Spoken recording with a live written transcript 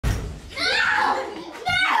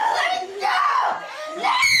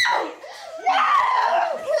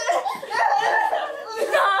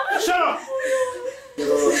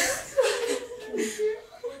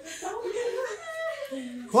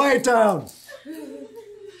Quiet down!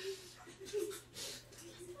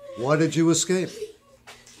 Why did you escape?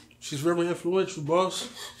 She's very influential, boss.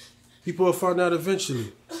 People will find out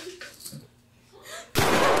eventually.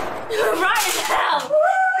 Right as hell!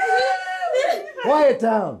 Quiet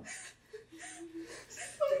down!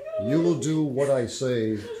 You will do what I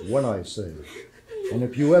say when I say. And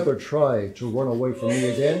if you ever try to run away from me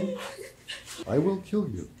again, I will kill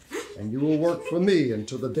you. And you will work for me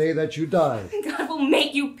until the day that you die. God will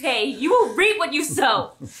make you pay. You will reap what you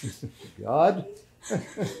sow. God?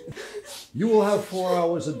 You will have 4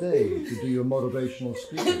 hours a day to do your motivational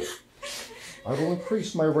speaking. I will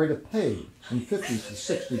increase my rate of pay from 50 to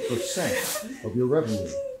 60% of your revenue.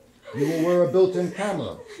 You will wear a built-in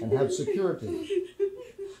camera and have security.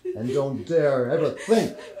 And don't dare ever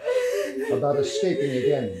think about escaping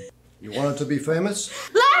again. You want to be famous?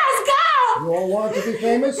 Let us go! You all want to be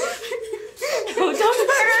famous? No, don't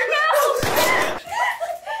hurt her, no!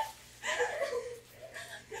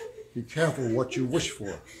 Be careful what you wish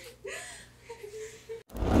for.